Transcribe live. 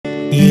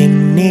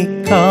എന്നെ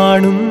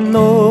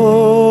കാണുന്നോർ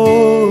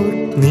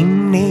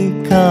നിന്നെ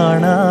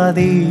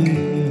കാണാതെ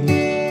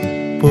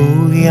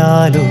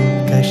പോയാലോ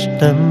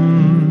കഷ്ടം,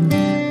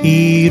 ഈ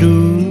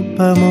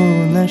രൂപമോ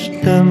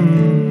നഷ്ടം.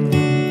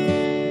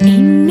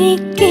 നിന്നെ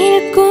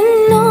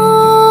കേൾക്കുന്നോ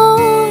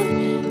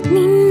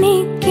നിന്നെ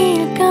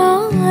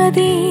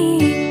കേൾക്കാതെ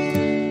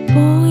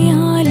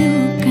പോയാലോ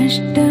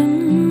കഷ്ടം,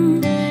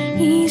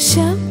 ഈ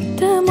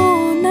ശബ്ദമോ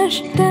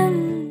നഷ്ടം.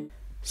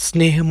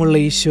 സ്നേഹമുള്ള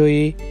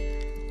ഈശോയെ,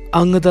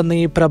 അങ്ങ് തന്ന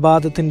ഈ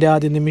പ്രഭാതത്തിൻ്റെ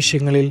ആദ്യ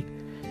നിമിഷങ്ങളിൽ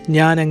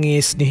ഞാൻ അങ്ങയെ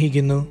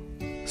സ്നേഹിക്കുന്നു,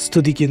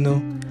 സ്തുതിക്കുന്നു,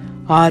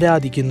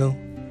 ആരാധിക്കുന്നു.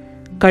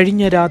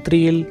 കഴിഞ്ഞ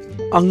രാത്രിയിൽ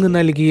അങ്ങ്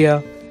നൽകിയ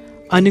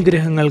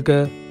അനുഗ്രഹങ്ങൾക്ക്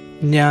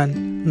ഞാൻ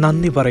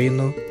നന്ദി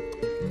പറയുന്നു.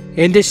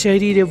 എൻ്റെ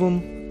ശരീരവും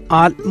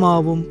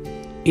ആത്മാവും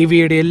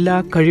ഇവയുടെ എല്ലാ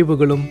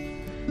കഴിവുകളും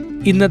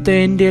ഇന്നത്തെ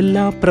എൻ്റെ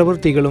എല്ലാ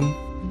പ്രവൃത്തികളും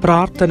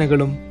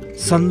പ്രാർത്ഥനകളും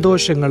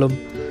സന്തോഷങ്ങളും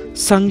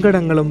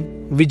സങ്കടങ്ങളും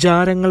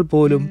വിചാരങ്ങൾ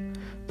പോലും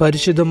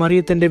പരിശുദ്ധ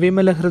മറിയത്തിൻ്റെ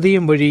വിമല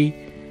ഹൃദയം വഴി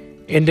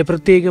എൻ്റെ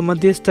പ്രത്യേക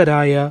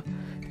മധ്യസ്ഥരായ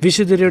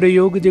വിശുദ്ധരുടെ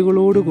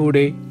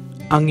യോഗ്യതകളോടുകൂടെ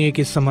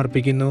അങ്ങേക്ക്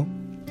സമർപ്പിക്കുന്നു.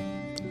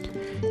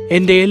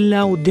 എൻ്റെ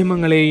എല്ലാ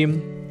ഉദ്യമങ്ങളെയും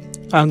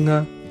അങ്ങ്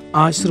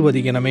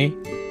ആശീർവദിക്കണമേ.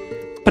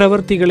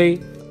 പ്രവൃത്തികളെ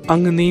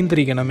അങ്ങ്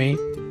നിയന്ത്രിക്കണമേ.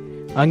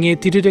 അങ്ങേ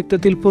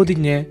തിരുരക്തത്തിൽ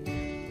പൊതിഞ്ഞ്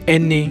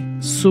എന്നെ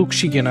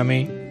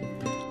സൂക്ഷിക്കണമേ.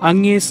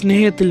 അങ്ങേ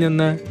സ്നേഹത്തിൽ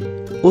നിന്ന്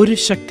ഒരു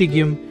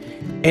ശക്തിക്കും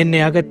എന്നെ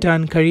അകറ്റാൻ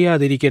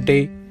കഴിയാതിരിക്കട്ടെ.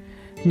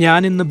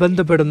 ഞാനിന്ന്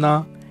ബന്ധപ്പെടുന്ന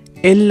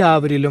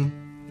എല്ലാവരിലും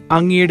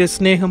അങ്ങയുടെ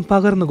സ്നേഹം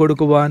പകർന്നു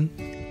കൊടുക്കുവാൻ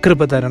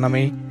കൃപ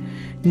തരണമേ.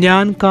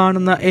 ഞാൻ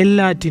കാണുന്ന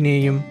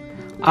എല്ലാറ്റിനെയും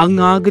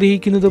അങ്ങ്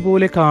ആഗ്രഹിക്കുന്നത്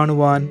പോലെ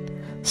കാണുവാൻ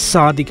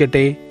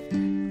സാധിക്കട്ടെ.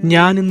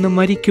 ഞാനിന്ന്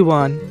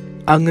മരിക്കുവാൻ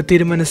അങ്ങ്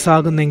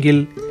തിരുമനസ്സാകുന്നെങ്കിൽ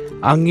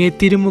അങ്ങേ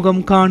തിരുമുഖം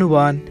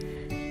കാണുവാൻ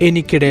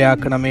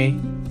എനിക്കിടയാക്കണമേ.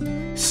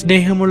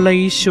 സ്നേഹമുള്ള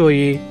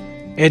ഈശോയെ,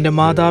 എൻ്റെ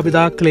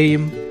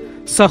മാതാപിതാക്കളെയും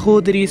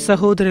സഹോദരീ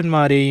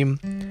സഹോദരന്മാരെയും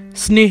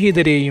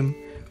സ്നേഹിതരെയും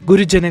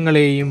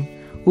ഗുരുജനങ്ങളെയും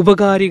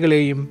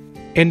ഉപകാരികളെയും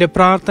എൻ്റെ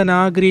പ്രാർത്ഥന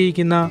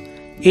ആഗ്രഹിക്കുന്ന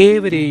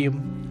ഏവരെയും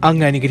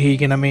അങ്ങ്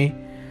അനുഗ്രഹിക്കണമേ.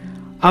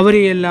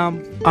 അവരെയെല്ലാം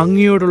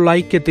അങ്ങയോടുള്ള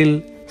ഐക്യത്തിൽ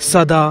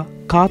സദാ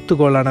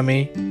കാത്തുകൊള്ളണമേ.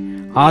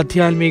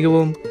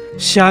 ആധ്യാത്മികവും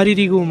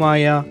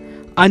ശാരീരികവുമായ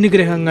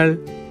അനുഗ്രഹങ്ങൾ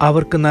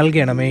അവർക്ക്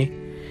നൽകണമേ.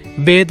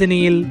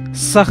 വേദനയിൽ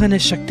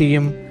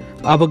സഹനശക്തിയും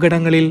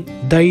അപകടങ്ങളിൽ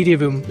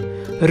ധൈര്യവും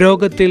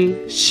രോഗത്തിൽ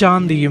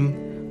ശാന്തിയും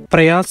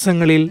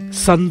പ്രയാസങ്ങളിൽ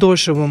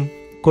സന്തോഷവും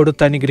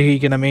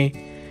കൊടുത്തനുഗ്രഹിക്കണമേ.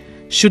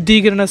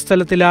 ശുദ്ധീകരണ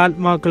സ്ഥലത്തിലെ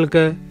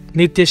ആത്മാക്കൾക്ക്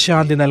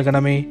നിത്യശാന്തി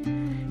നൽകണമേ.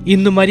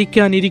 ഇന്ന്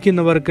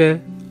മരിക്കാനിരിക്കുന്നവർക്ക്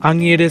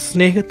അങ്ങയുടെ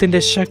സ്നേഹത്തിൻ്റെ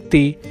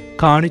ശക്തി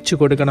കാണിച്ചു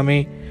കൊടുക്കണമേ.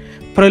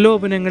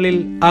 പ്രലോഭനങ്ങളിൽ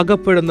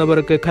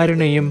അകപ്പെടുന്നവർക്ക്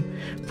കരുണയും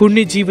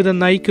പുണ്യജീവിതം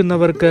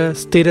നയിക്കുന്നവർക്ക്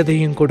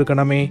സ്ഥിരതയും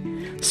കൊടുക്കണമേ.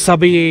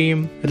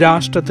 സഭയെയും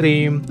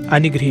രാഷ്ട്രത്തെയും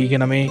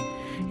അനുഗ്രഹിക്കണമേ.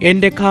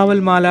 എൻ്റെ കാവൽ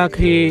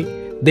മാലാഖയെ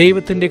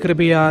ദൈവത്തിൻ്റെ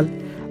കൃപയാൽ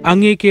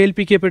അങ്ങേക്ക്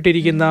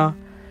ഏൽപ്പിക്കപ്പെട്ടിരിക്കുന്ന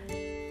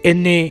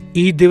എന്നെ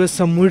ഈ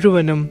ദിവസം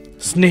മുഴുവനും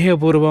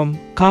സ്നേഹപൂർവം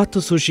കാത്തു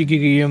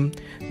സൂക്ഷിക്കുകയും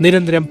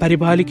നിരന്തരം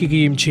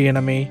പരിപാലിക്കുകയും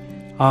ചെയ്യണമേ.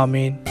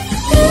 ആമേൻ.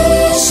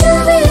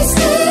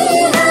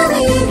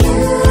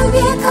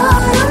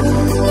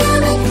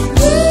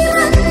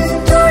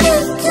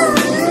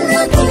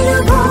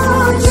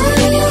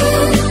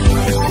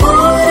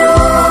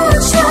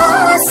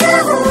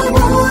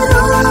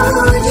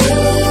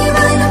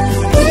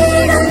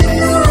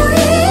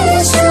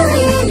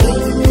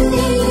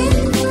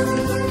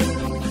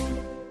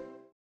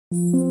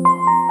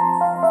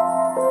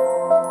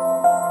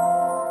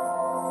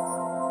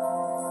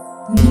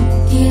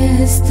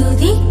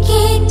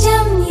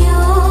 സ്തുതിക്കേറ്റം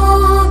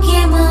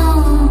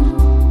യോഗ്യമാം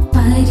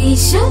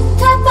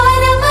പരിശുദ്ധ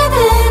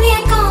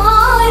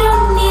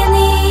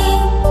പരമദിവ്യകാരുണ്യമേ,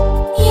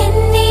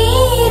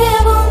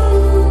 എന്നേരവും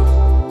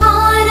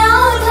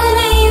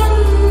ആരാധനയും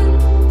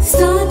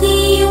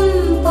സ്തുതിയും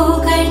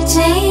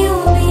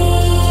പുകഴ്ചയുമേ,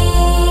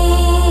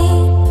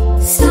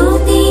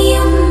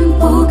 സ്തുതിയും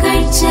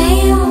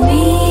പുകഴ്ചയുമേ.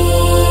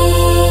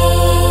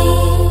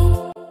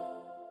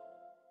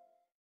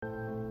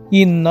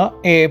 ഇന്ന്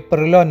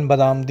ഏപ്രിൽ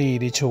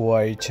 9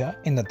 ചൊവ്വാഴ്ച.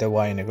 ഇന്നത്തെ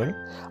വായനകൾ: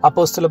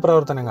 അപ്പോസ്തല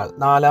പ്രവർത്തനങ്ങൾ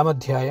 4-ാം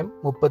അധ്യായം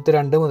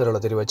 32 മുതലുള്ള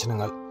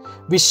തിരുവചനങ്ങൾ.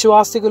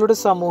 വിശ്വാസികളുടെ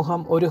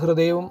സമൂഹം ഒരു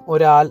ഹൃദയവും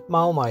ഒരു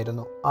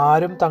ആത്മാവുമായിരുന്നു.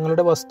 ആരും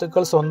തങ്ങളുടെ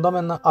വസ്തുക്കൾ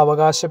സ്വന്തമെന്ന്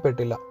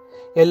അവകാശപ്പെട്ടില്ല.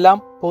 എല്ലാം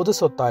പൊതു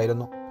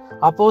സ്വത്തായിരുന്നു.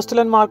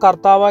 അപ്പോസ്തലന്മാർ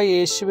കർത്താവായ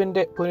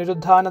യേശുവിൻ്റെ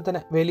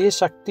പുനരുത്ഥാനത്തിന് വലിയ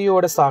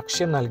ശക്തിയോടെ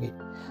സാക്ഷ്യം നൽകി.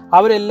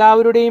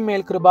 അവരെല്ലാവരുടെയും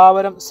മേൽ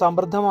കൃപാവരം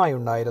സമൃദ്ധമായി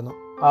ഉണ്ടായിരുന്നു.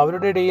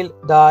 അവരുടെ ഇടയിൽ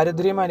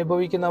ദാരിദ്ര്യം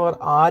അനുഭവിക്കുന്നവർ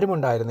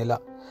ആരുമുണ്ടായിരുന്നില്ല.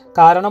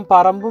 കാരണം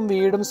പറമ്പും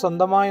വീടും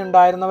സ്വന്തമായി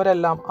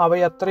ഉണ്ടായിരുന്നവരെല്ലാം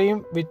അവയത്രയും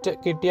വിറ്റ്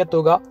കിട്ടിയ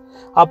തുക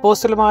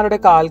അപ്പോസ്തലന്മാരുടെ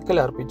കാൽക്കൽ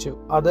അർപ്പിച്ചു.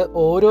 അത്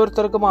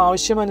ഓരോരുത്തർക്കും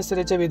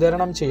ആവശ്യമനുസരിച്ച്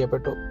വിതരണം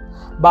ചെയ്യപ്പെട്ടു.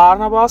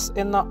 ബാർണബാസ്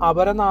എന്ന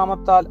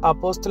അപരനാമത്താൽ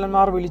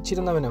അപ്പോസ്തലന്മാർ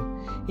വിളിച്ചിരുന്നവനും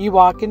ഈ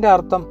വാക്കിന്റെ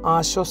അർത്ഥം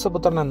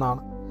ആശ്വാസപുത്രൻ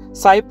എന്നാണ്.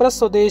 സൈപ്രസ്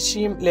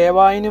സ്വദേശിയും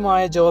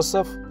ലേവായനുമായ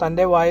ജോസഫ്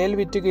തന്റെ വയൽ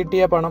വിറ്റ്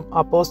കിട്ടിയ പണം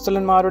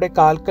അപ്പോസ്തലന്മാരുടെ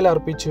കാൽക്കൽ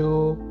അർപ്പിച്ചു.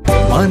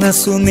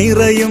 മനസ്സു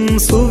നിറയും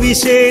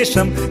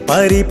സുവിശേഷം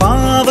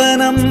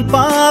പരിപാവനം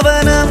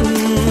പാവനം,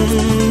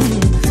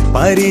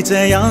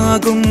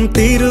 പരിചയാകും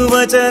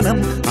തിരുവചനം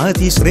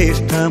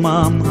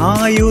അതിശ്രേഷ്ഠമാം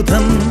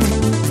ആയുധം.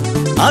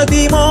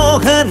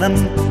 അതിമോഹനം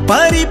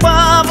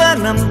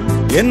പരിപാവനം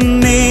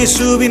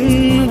എന്നേശുവിൻ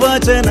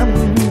വചനം.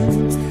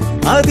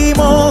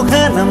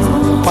 അതിമോഹനം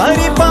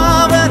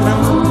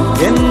പരിപാവനം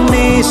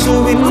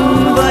എന്നേശുവിൻ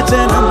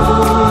വചനം.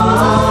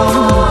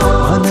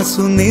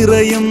 മനസ്സു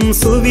നിറയും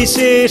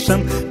സുവിശേഷം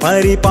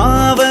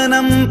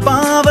പരിപാവനം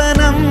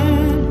പാവനം.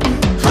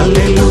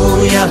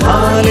 Hallelujah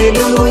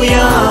hallelujah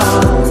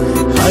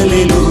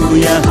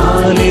hallelujah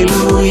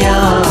hallelujah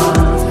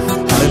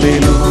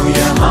hallelujah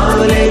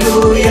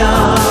hallelujah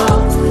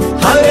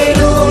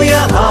hallelujah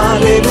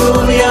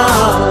hallelujah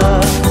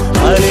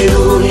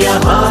hallelujah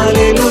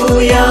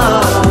hallelujah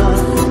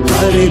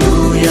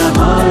hallelujah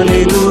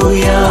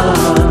hallelujah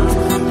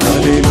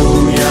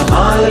hallelujah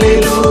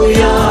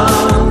hallelujah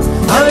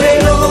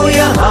hallelujah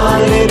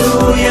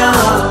hallelujah.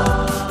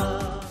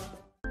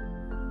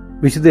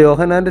 വിശുദ്ധ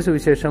യോഹന്നാന്റെ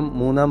സുവിശേഷം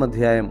 3-ാം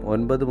അധ്യായം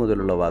 9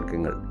 മുതലുള്ള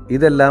വാക്യങ്ങൾ.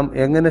 ഇതെല്ലാം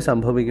എങ്ങനെ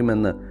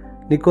സംഭവിക്കുമെന്ന്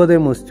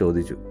നിക്കോദേമോസ്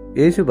ചോദിച്ചു.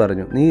 യേശു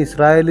പറഞ്ഞു, നീ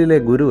ഇസ്രായേലിലെ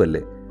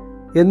ഗുരുവല്ലേ,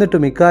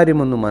 എന്നിട്ടും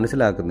ഇക്കാര്യമൊന്നും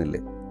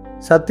മനസ്സിലാക്കുന്നില്ലേ?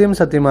 സത്യം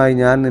സത്യമായി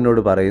ഞാൻ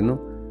നിന്നോട് പറയുന്നു,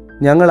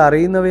 ഞങ്ങൾ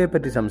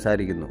അറിയുന്നവയെപ്പറ്റി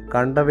സംസാരിക്കുന്നു,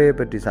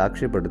 കണ്ടവയെപ്പറ്റി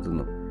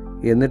സാക്ഷ്യപ്പെടുത്തുന്നു,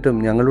 എന്നിട്ടും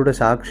ഞങ്ങളുടെ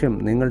സാക്ഷ്യം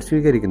നിങ്ങൾ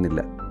സ്വീകരിക്കുന്നില്ല.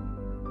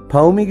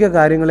 ഭൗമിക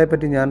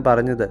കാര്യങ്ങളെപ്പറ്റി ഞാൻ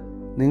പറഞ്ഞത്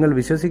നിങ്ങൾ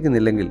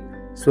വിശ്വസിക്കുന്നില്ലെങ്കിൽ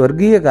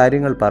സ്വർഗീയ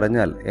കാര്യങ്ങൾ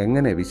പറഞ്ഞാൽ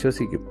എങ്ങനെ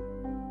വിശ്വസിക്കും?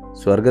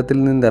 സ്വർഗത്തിൽ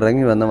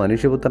നിന്നിറങ്ങി വന്ന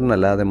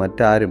മനുഷ്യപുത്രനല്ലാതെ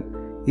മറ്റാരും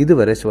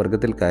ഇതുവരെ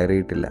സ്വർഗത്തിൽ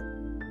കയറിയിട്ടില്ല.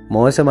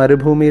 മോശ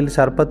മരുഭൂമിയിൽ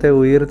സർപ്പത്തെ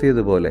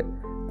ഉയർത്തിയതുപോലെ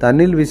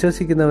തന്നിൽ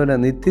വിശ്വസിക്കുന്നവന്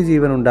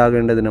നിത്യജീവൻ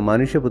ഉണ്ടാകേണ്ടതിന്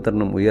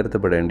മനുഷ്യപുത്രനും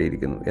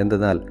ഉയർത്തപ്പെടേണ്ടിയിരിക്കുന്നു.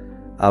 എന്തെന്നാൽ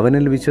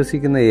അവനിൽ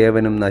വിശ്വസിക്കുന്ന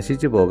ഏവനും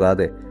നശിച്ചു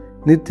പോകാതെ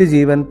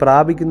നിത്യജീവൻ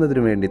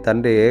പ്രാപിക്കുന്നതിനു വേണ്ടി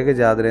തൻ്റെ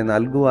ഏകജാതനെ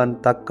നൽകുവാൻ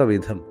തക്ക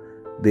വിധം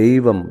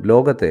ദൈവം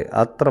ലോകത്തെ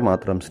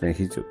അത്രമാത്രം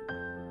സ്നേഹിച്ചു.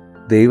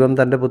 ദൈവം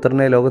തൻ്റെ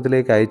പുത്രനെ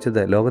ലോകത്തിലേക്ക്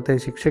അയച്ചത് ലോകത്തെ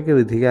ശിക്ഷയ്ക്ക്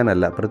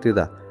വിധിക്കാനല്ല,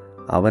 പ്രത്യുത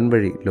അവൻ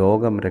വഴി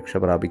ലോകം രക്ഷ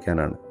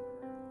പ്രാപിക്കാനാണ്.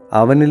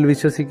 അവനിൽ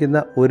വിശ്വസിക്കുന്ന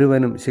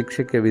ഒരുവനും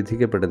ശിക്ഷയ്ക്ക്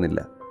വിധിക്കപ്പെടുന്നില്ല.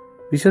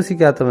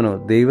 വിശ്വസിക്കാത്തവനോ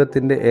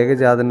ദൈവത്തിൻ്റെ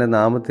ഏകജാതൻ്റെ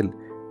നാമത്തിൽ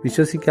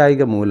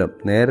വിശ്വസിക്കായിക മൂലം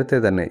നേരത്തെ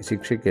തന്നെ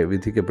ശിക്ഷയ്ക്ക്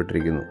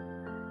വിധിക്കപ്പെട്ടിരിക്കുന്നു.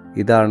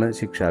 ഇതാണ്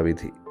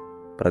ശിക്ഷാവിധി.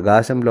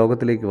 പ്രകാശം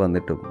ലോകത്തിലേക്ക്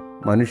വന്നിട്ടും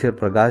മനുഷ്യർ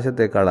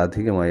പ്രകാശത്തേക്കാൾ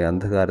അധികമായി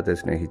അന്ധകാരത്തെ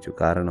സ്നേഹിച്ചു,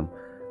 കാരണം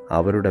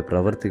അവരുടെ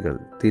പ്രവൃത്തികൾ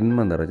തിന്മ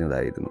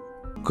നിറഞ്ഞതായിരുന്നു.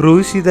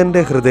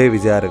 ക്രൂശിതന്റെ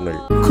ഹൃദയവിചാരങ്ങൾ.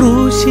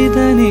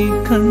 ക്രൂശിതനെ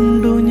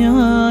കണ്ടു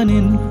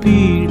ഞാനിൻ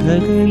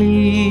പീഡകളിൽ,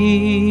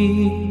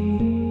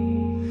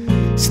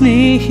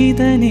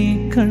 സ്നേഹിതനെ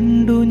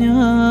കണ്ടു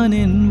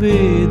ഞാനിൻ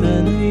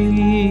വേദനയിൽ.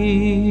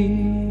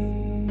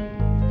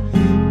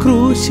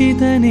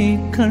 ക്രൂശിതനെ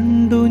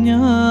കണ്ടു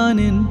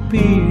ഞാനിൻ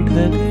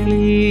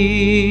പീഡകളിൽ,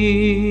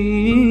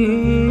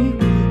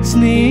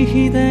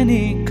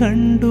 സ്നേഹിതനെ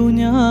കണ്ടു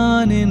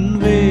ഞാനിൻ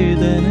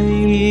വേദനയിൽ.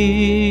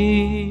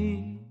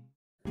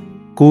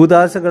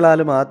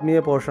 കൂദാശകളാലും ആത്മീയ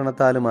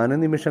പോഷണത്താലും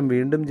അനുനിമിഷം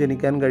വീണ്ടും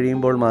ജനിക്കാൻ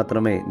കഴിയുമ്പോൾ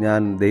മാത്രമേ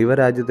ഞാൻ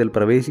ദൈവരാജ്യത്തിൽ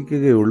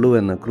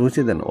പ്രവേശിക്കുകയുള്ളൂവെന്ന്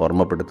ക്രൂശിതൻ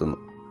ഓർമ്മപ്പെടുത്തുന്നു.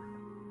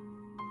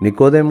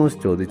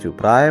 നിക്കോദേമോസ് ചോദിച്ചു,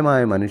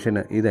 പ്രായമായ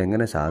മനുഷ്യന്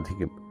ഇതെങ്ങനെ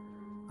സാധിക്കും?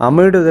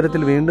 അമ്മയുടെ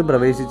ഉദരത്തിൽ വീണ്ടും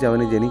പ്രവേശിച്ച്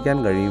അവന് ജനിക്കാൻ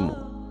കഴിയുമോ?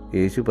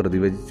 യേശു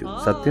പ്രതിവചിച്ചു,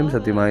 സത്യം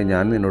സത്യമായി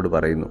ഞാൻ നിന്നോട്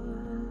പറയുന്നു,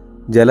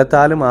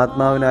 ജലത്താലും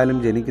ആത്മാവിനാലും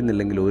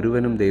ജനിക്കുന്നില്ലെങ്കിൽ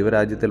ഒരുവനും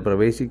ദൈവരാജ്യത്തിൽ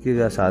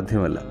പ്രവേശിക്കുക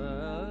സാധ്യമല്ല.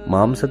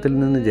 മാംസത്തിൽ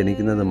നിന്ന്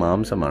ജനിക്കുന്നത്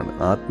മാംസമാണ്,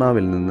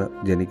 ആത്മാവിൽ നിന്ന്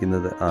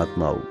ജനിക്കുന്നത്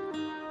ആത്മാവും.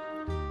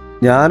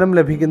 ജ്ഞാനം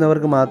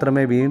ലഭിക്കുന്നവർക്ക്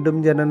മാത്രമേ വീണ്ടും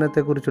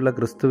ജനനത്തെക്കുറിച്ചുള്ള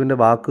ക്രിസ്തുവിൻ്റെ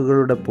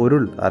വാക്കുകളുടെ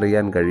പൊരുൾ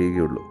അറിയാൻ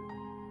കഴിയുകയുള്ളൂ.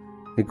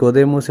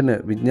 നിക്കോദേമോസിന്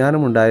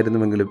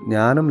വിജ്ഞാനമുണ്ടായിരുന്നുവെങ്കിലും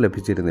ജ്ഞാനം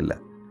ലഭിച്ചിരുന്നില്ല.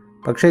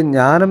 പക്ഷേ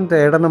ജ്ഞാനം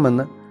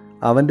തേടണമെന്ന്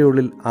അവൻ്റെ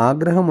ഉള്ളിൽ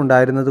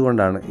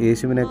ആഗ്രഹമുണ്ടായിരുന്നതുകൊണ്ടാണ്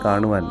യേശുവിനെ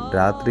കാണുവാൻ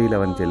രാത്രിയിൽ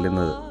അവൻ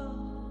ചെല്ലുന്നത്.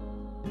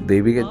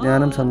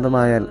 ദൈവികജ്ഞാനം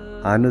സ്വന്തമായാൽ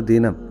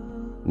അനുദിനം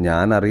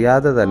ഞാൻ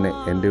അറിയാതെ തന്നെ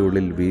എൻ്റെ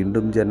ഉള്ളിൽ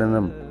വീണ്ടും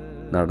ജനനം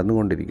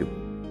നടന്നുകൊണ്ടിരിക്കും.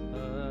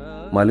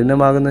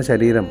 മലിനമാകുന്ന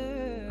ശരീരം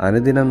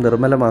അനുദിനം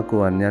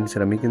നിർമ്മലമാക്കുവാൻ ഞാൻ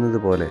ശ്രമിക്കുന്നത്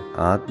പോലെ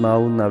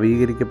ആത്മാവും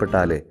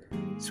നവീകരിക്കപ്പെട്ടാലേ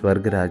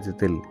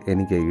സ്വർഗരാജ്യത്തിൽ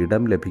എനിക്ക്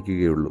ഇടം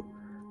ലഭിക്കുകയുള്ളൂ.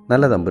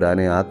 നല്ല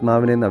തമ്പുരാനെ,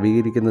 ആത്മാവിനെ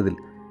നവീകരിക്കുന്നതിൽ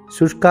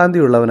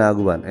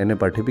ശുഷ്കാന്തിയുള്ളവനാകുവാൻ എന്നെ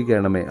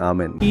പഠിപ്പിക്കണമേ.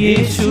 ആമേൻ.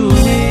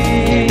 യേശുവേ,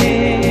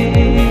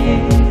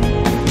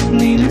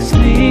 നിൻ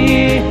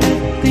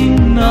സ്നേഹത്തിൻ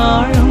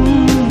ആഴം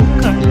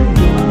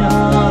കണ്ടു ഞാൻ.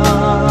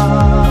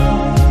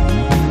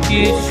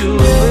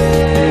 യേശുവേ,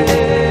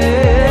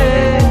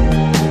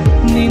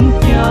 നിൻ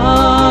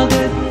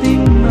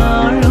ത്യാഗത്തിൻ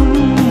ആഴം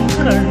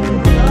കണ്ടു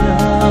ഞാൻ.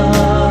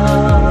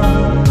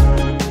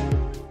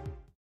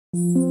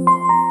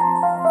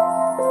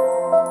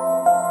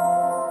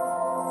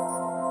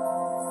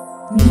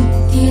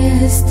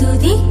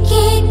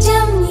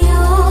 നിത്യസ്തുതിക്കേറ്റം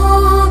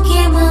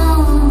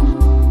യോഗ്യമാം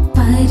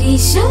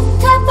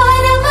പരിശുദ്ധ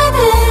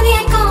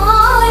പരമദിവ്യകാരുണ്യമേ,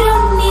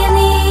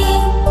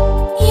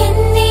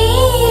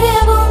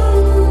 എന്നേരവും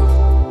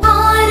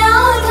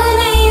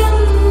ആരാധനയും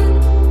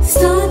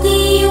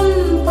സ്തുതിയും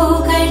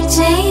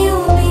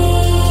പുകഴ്ചയുമേ,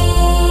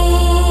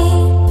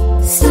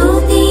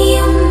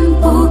 സ്തുതിയും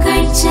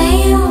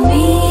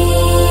പുകഴ്ചയുമേ.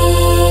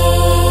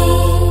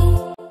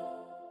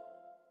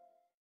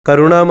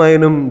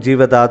 കരുണാമയനും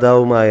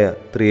ജീവദാതാവുമായ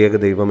ത്രിയേക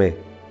ദൈവമേ,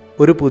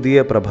 ഒരു പുതിയ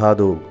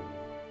പ്രഭാതവും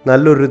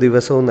നല്ലൊരു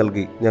ദിവസവും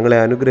നൽകി ഞങ്ങളെ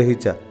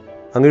അനുഗ്രഹിച്ച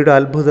അങ്ങയുടെ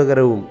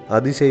അത്ഭുതകരവും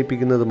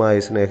അതിശയിപ്പിക്കുന്നതുമായ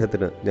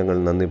സ്നേഹത്തിന് ഞങ്ങൾ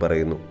നന്ദി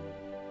പറയുന്നു.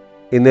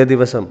 ഇന്നേ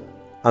ദിവസം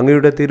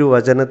അങ്ങയുടെ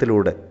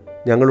തിരുവചനത്തിലൂടെ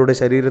ഞങ്ങളുടെ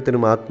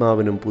ശരീരത്തിനും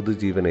ആത്മാവിനും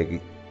പുതുജീവനേകി.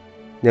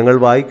 ഞങ്ങൾ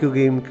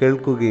വായിക്കുകയും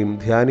കേൾക്കുകയും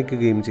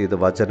ധ്യാനിക്കുകയും ചെയ്ത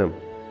വചനം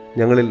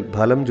ഞങ്ങളിൽ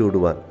ഫലം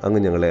ചൂടുവാൻ അങ്ങ്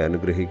ഞങ്ങളെ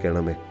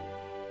അനുഗ്രഹിക്കണമേ.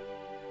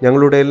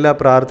 ഞങ്ങളുടെ എല്ലാ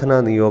പ്രാർത്ഥനാ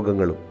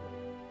നിയോഗങ്ങളും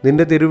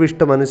നിന്റെ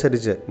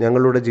തിരുവിഷ്ടമനുസരിച്ച്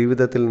ഞങ്ങളുടെ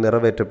ജീവിതത്തിൽ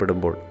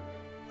നിറവേറ്റപ്പെടുമ്പോൾ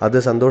അത്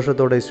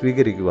സന്തോഷത്തോടെ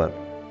സ്വീകരിക്കുവാൻ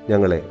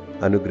ഞങ്ങളെ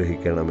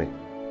അനുഗ്രഹിക്കണമേ.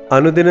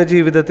 അനുദിന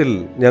ജീവിതത്തിൽ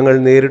ഞങ്ങൾ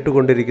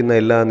നേരിട്ടുകൊണ്ടിരിക്കുന്ന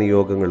എല്ലാ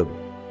നിയോഗങ്ങളും,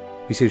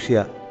 വിശിഷ്യ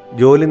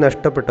ജോലി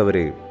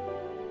നഷ്ടപ്പെട്ടവരെയും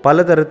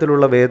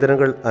പലതരത്തിലുള്ള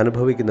വേദനകൾ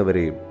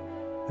അനുഭവിക്കുന്നവരെയും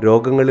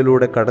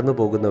രോഗങ്ങളിലൂടെ കടന്നു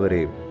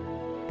പോകുന്നവരെയും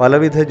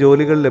പലവിധ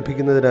ജോലികൾ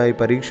ലഭിക്കുന്നതിനായി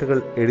പരീക്ഷകൾ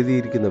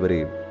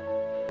എഴുതിയിരിക്കുന്നവരെയും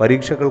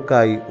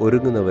പരീക്ഷകൾക്കായി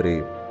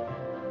ഒരുങ്ങുന്നവരെയും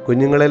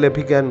കുഞ്ഞുങ്ങളെ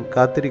ലഭിക്കാൻ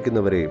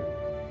കാത്തിരിക്കുന്നവരെയും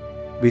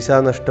വിസ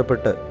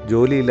നഷ്ടപ്പെട്ട്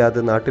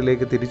ജോലിയില്ലാതെ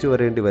നാട്ടിലേക്ക് തിരിച്ചു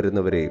വരേണ്ടി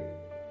വരുന്നവരെയും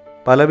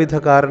പലവിധ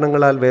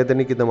കാരണങ്ങളാൽ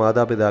വേദനിക്കുന്ന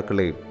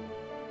മാതാപിതാക്കളെയും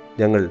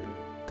ഞങ്ങൾ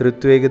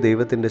ത്രിത്വേക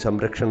ദൈവത്തിൻ്റെ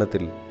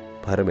സംരക്ഷണത്തിൽ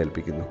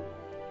ഭരമേൽപ്പിക്കുന്നു.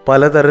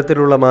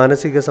 പലതരത്തിലുള്ള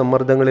മാനസിക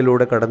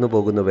സമ്മർദ്ദങ്ങളിലൂടെ കടന്നു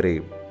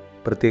പോകുന്നവരെയും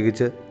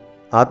പ്രത്യേകിച്ച്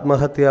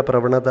ആത്മഹത്യാ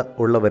പ്രവണത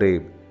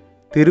ഉള്ളവരെയും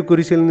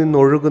തിരുക്കുരിശിൽ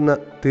നിന്നൊഴുകുന്ന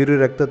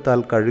തിരുരക്തത്താൽ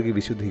കഴുകി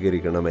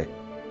വിശുദ്ധീകരിക്കണമേ.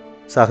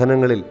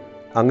 സഹനങ്ങളിൽ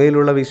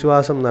അങ്ങയിലുള്ള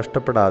വിശ്വാസം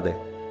നഷ്ടപ്പെടാതെ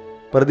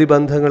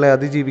പ്രതിബന്ധങ്ങളെ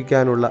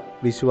അതിജീവിക്കാനുള്ള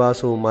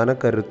വിശ്വാസവും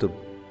മനക്കരുത്തും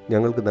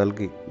ഞങ്ങൾക്ക്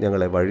നൽകി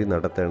ഞങ്ങളെ വഴി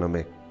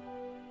നടത്തണമേ.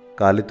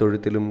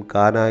 കാലിത്തൊഴുത്തിലും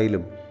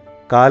കാനായിലും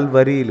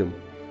കാൽവരിയിലും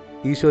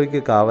ഈശോയ്ക്ക്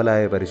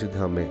കാവലായ പരിശുദ്ധ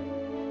അമ്മേ,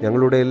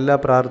 ഞങ്ങളുടെ എല്ലാ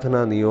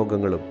പ്രാർത്ഥനാ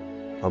നിയോഗങ്ങളും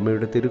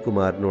അമ്മയുടെ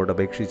തിരുക്കുമാരനോട്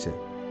അപേക്ഷിച്ച്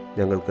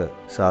ഞങ്ങൾക്ക്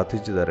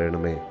സാധിച്ചു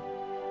തരണമേ.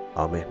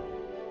 ആമേൻ.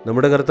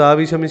 നമ്മുടെ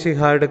കർത്താവ് ഈശോ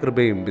മിശിഹായുടെ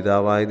കൃപയും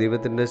പിതാവായ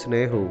ദൈവത്തിൻ്റെ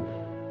സ്നേഹവും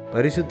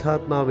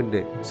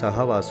പരിശുദ്ധാത്മാവിൻ്റെ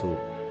സഹവാസവും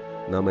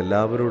നാം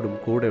എല്ലാവരോടും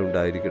കൂടെ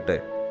ഉണ്ടായിരിക്കട്ടെ,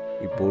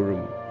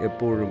 ഇപ്പോഴും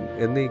എപ്പോഴും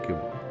എന്നേക്കും.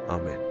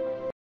 ആമേൻ.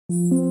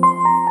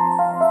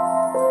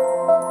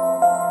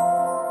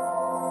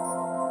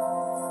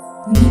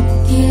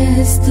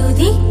 നിത്യസ്തുതിക്കേറ്റം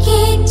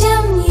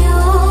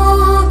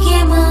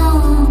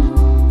യോഗ്യമാം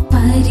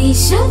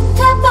പരിശുദ്ധ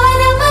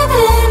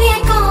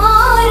പരമദിവ്യകാരുണ്യമേ,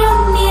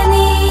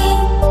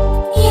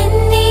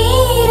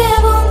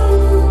 എന്നേരവും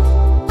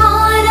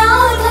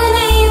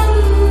ആരാധനയും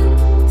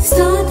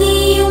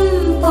സ്തുതിയും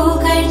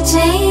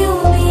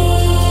പുകഴ്ചയുമേ,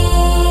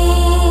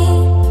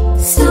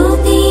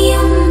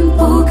 സ്തുതിയും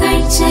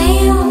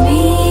പുകഴ്ചയുമേ.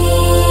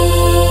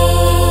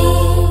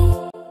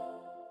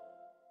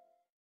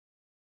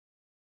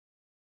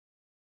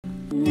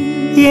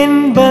 എൻ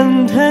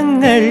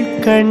ബന്ധങ്ങൾ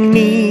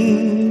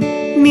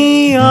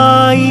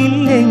നീയായില്ലെങ്കിലോ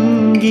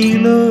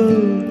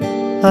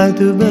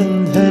അത്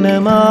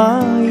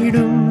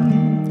ബന്ധനമായിടും,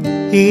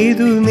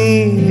 ഏതു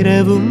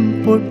നേരവും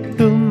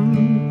പൊട്ടും.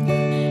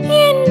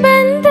 എൻ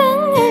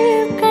ബന്ധങ്ങൾ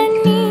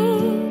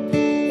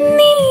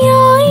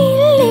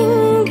നീയായില്ലെങ്കിലോ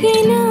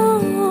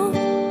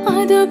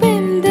അത്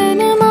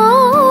ബന്ധനമായിടും,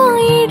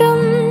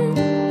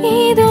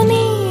 ഏതു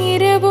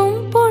നേരവും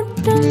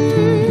പൊട്ടും.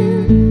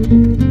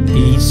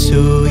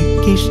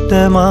 ഈശോയ്ക്കിഷ്ടമായോ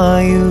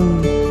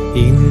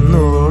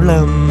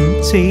ഇന്നോളം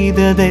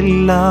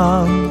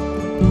ചെയ്തതെല്ലാം,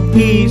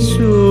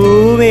 ഈശോ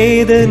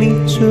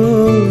വേദനിച്ചോ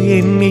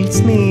എന്നിൽ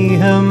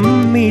സ്നേഹം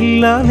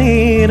ഇല്ല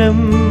നേരം.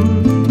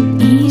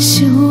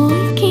 ഈശോയ്ക്കിഷ്ടമായോ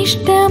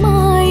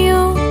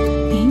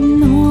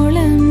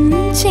ഇന്നോളം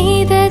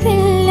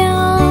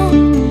ചെയ്തതെല്ലാം,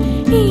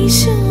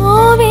 ഈശോ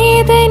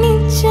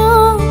വേദനിച്ചോ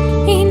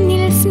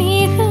എന്നിൽ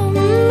സ്നേഹം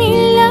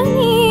ഇല്ല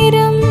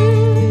നേരം.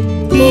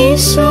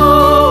 ഈശോ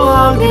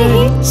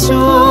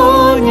ആഗ്രഹിച്ചോ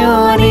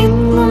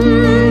ഞാനെന്നും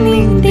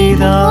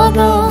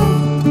നിന്റേതാകാം,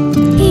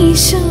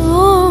 ഈശോ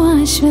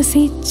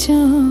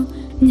ആശ്വസിച്ചോ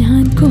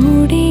ഞാൻ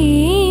കൂടെ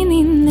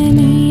നിന്ന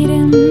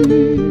നേരം.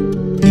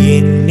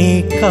 എന്നെ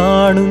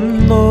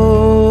കാണുന്നോ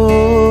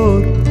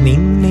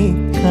നിന്നെ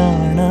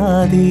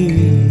കാണാതെ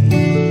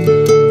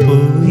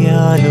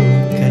പോയാലോ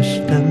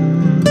കഷ്ടം,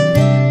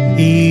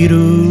 ഈ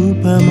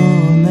രൂപമോ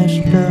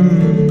നഷ്ടം.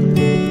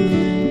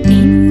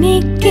 നിന്നെ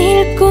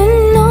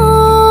കേൾക്കുന്നോ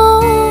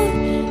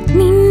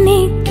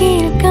നിന്നെ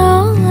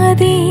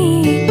കേൾക്കാതെ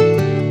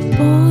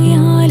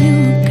പോയാലോ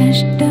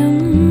കഷ്ടം,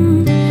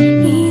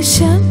 ഈ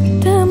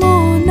ശബ്ദമോ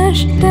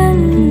നഷ്ടം.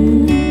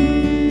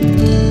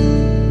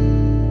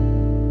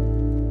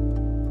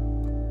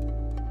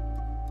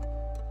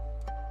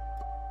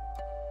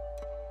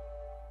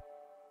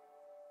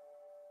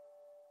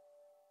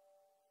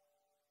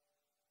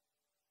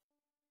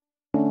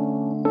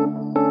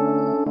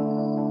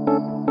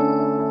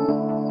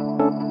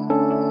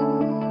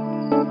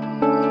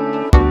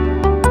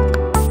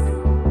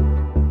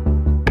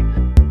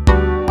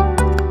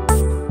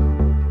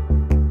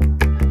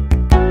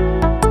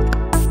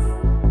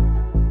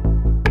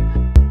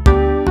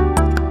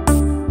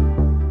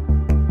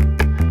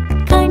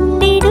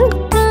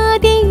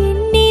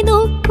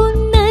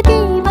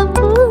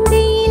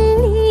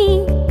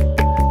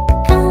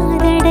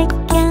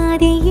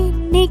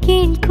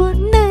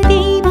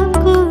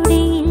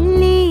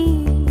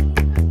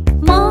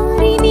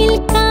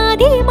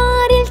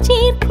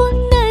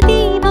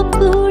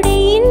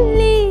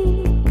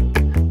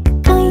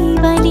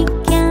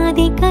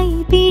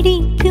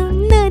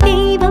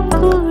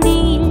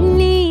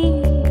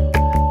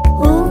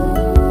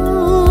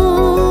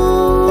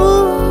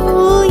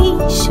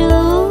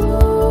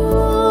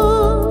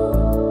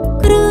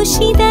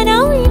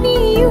 ക്രൂശിതനായി നീ,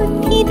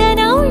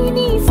 ഉദ്ധിതനായി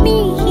നീ,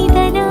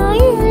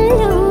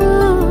 സ്നേഹിതനായല്ലോ.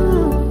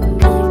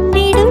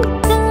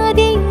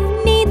 കണ്ണെടുക്കാതെ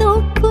എന്നെ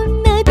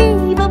നോക്കുന്ന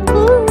ദൈവം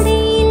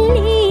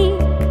കൂടെയില്ലേ?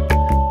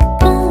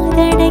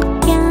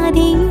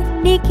 കാതടയ്ക്കാതെ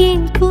എന്നെ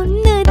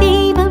കേൾക്കുന്ന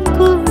ദൈവം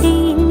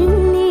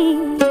കൂടെയില്ലേ?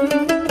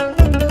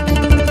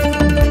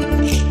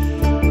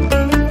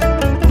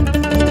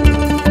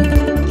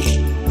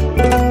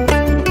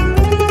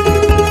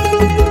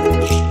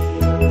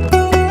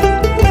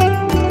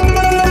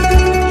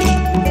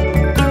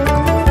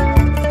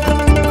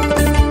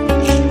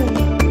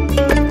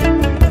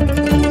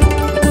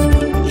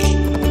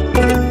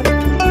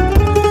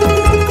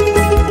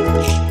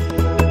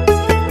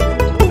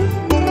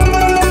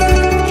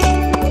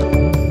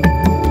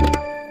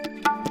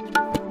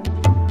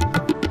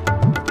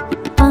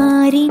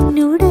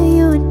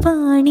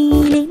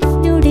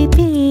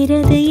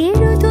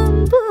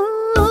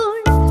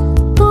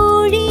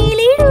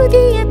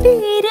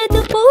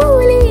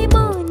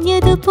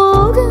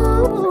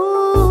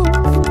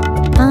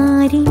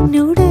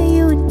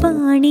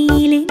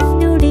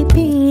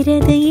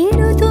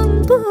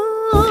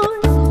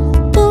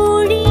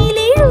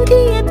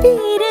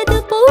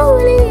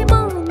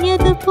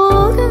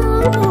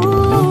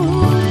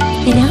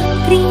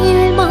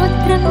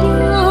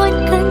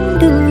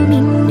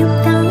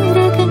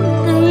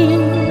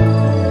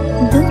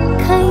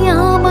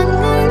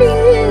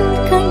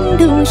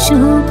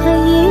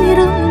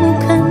 ശോഭയേറും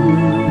മുഖം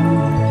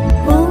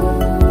ഓ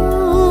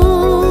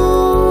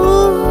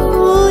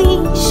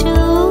ഈശോ,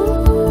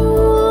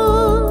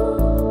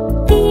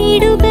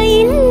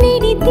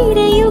 തേടുകയില്ലെനി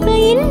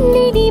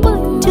തിരയുകയില്ലെനി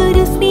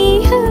മറ്റൊരു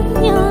സ്നേഹം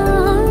ഞാൻ.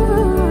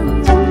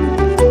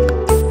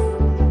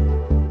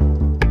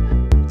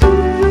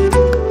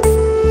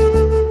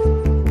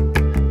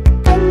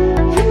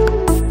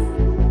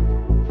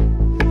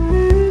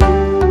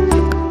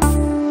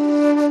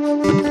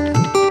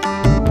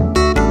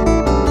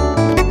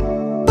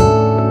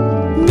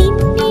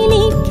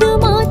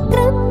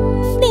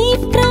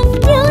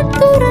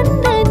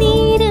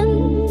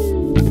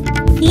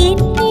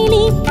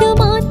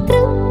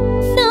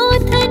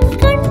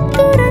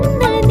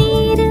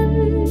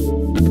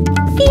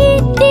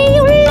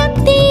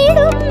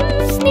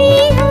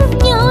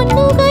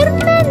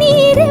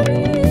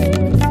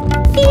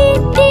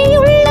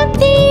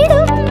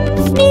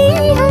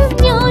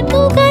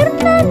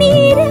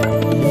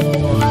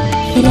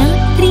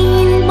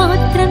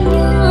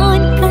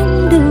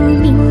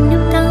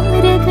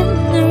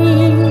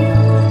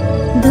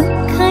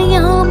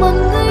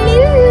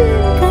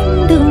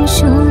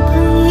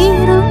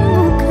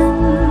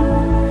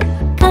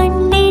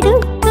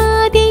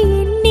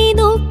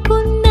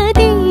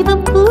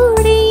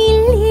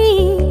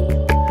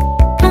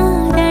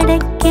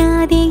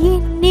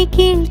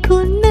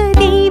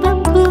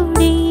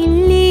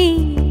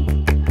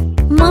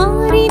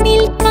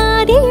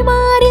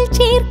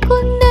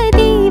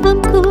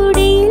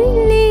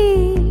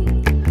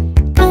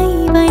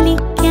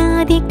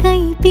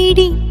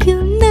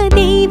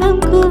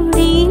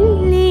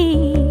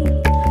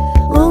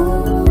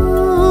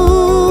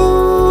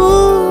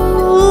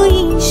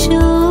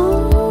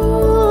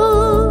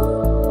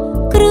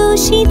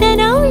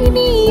 ക്രൂശിതനായി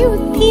നീ,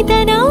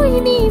 ഉദ്ധിതനായി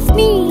നീ,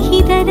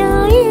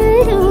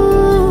 സ്നേഹിതനായല്ലോ.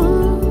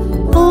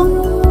 ഓ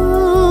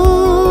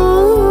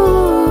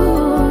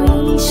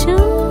ഈശോ,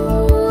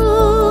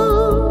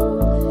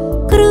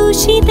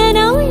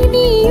 ക്രൂശിതനായി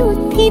നീ,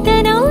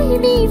 ഉദ്ധിതനായി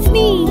നീ,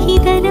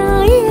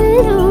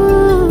 സ്നേഹിതനായല്ലോ.